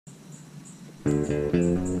Hey,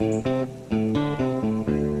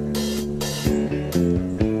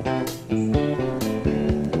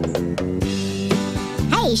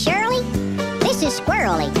 Shirley, this is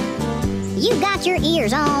Squirrely. You got your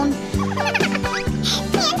ears on. 10-4,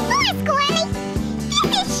 Squirrely.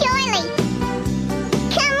 This is Shirley.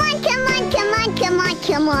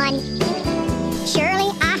 Come on.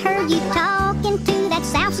 Shirley, I heard you talking to that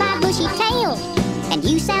Southside bushy tail, and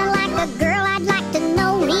you sound like a girl I'd like to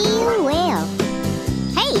know real well.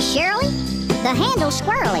 Hey, Shirley, the handle's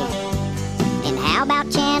Squirrely, and how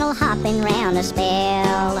about channel hopping round a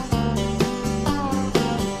spell?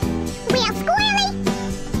 Well, Squirrely,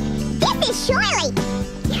 this is Shirley.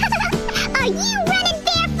 Are you running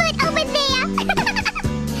barefoot over there?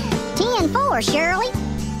 10-4, Shirley.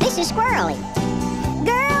 This is Squirrely.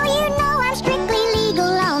 Girl, you know I'm strictly legal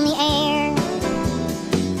on the air,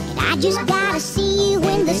 and I just gotta see you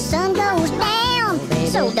when the sun goes down.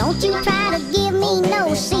 So don't you try to give me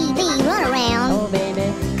no CD runaround.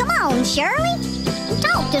 Come on, Shirley,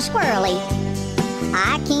 talk to Squirrely.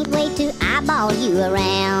 I can't wait to eyeball you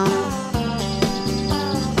around.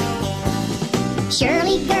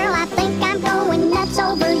 Shirley, girl, I think I'm going nuts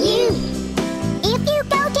over you. If you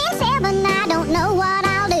go 10-7, I don't know what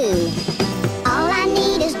I'll do. All I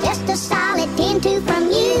need is just a solid 10-2 from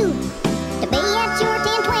you to be at your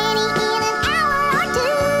 10-20 in an hour or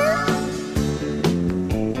two.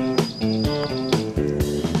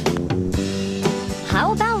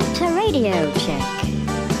 How about a radio check?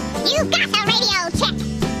 You got a radio check.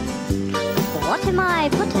 What am I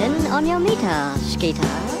putting on your meter, Skeeter?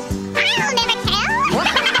 I'll never tell.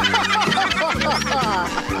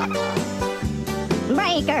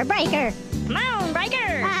 Breaker. Come on,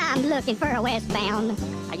 Breaker! I'm looking for a westbound.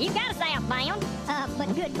 You got a southbound.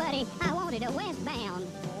 But good buddy, I wanted a westbound.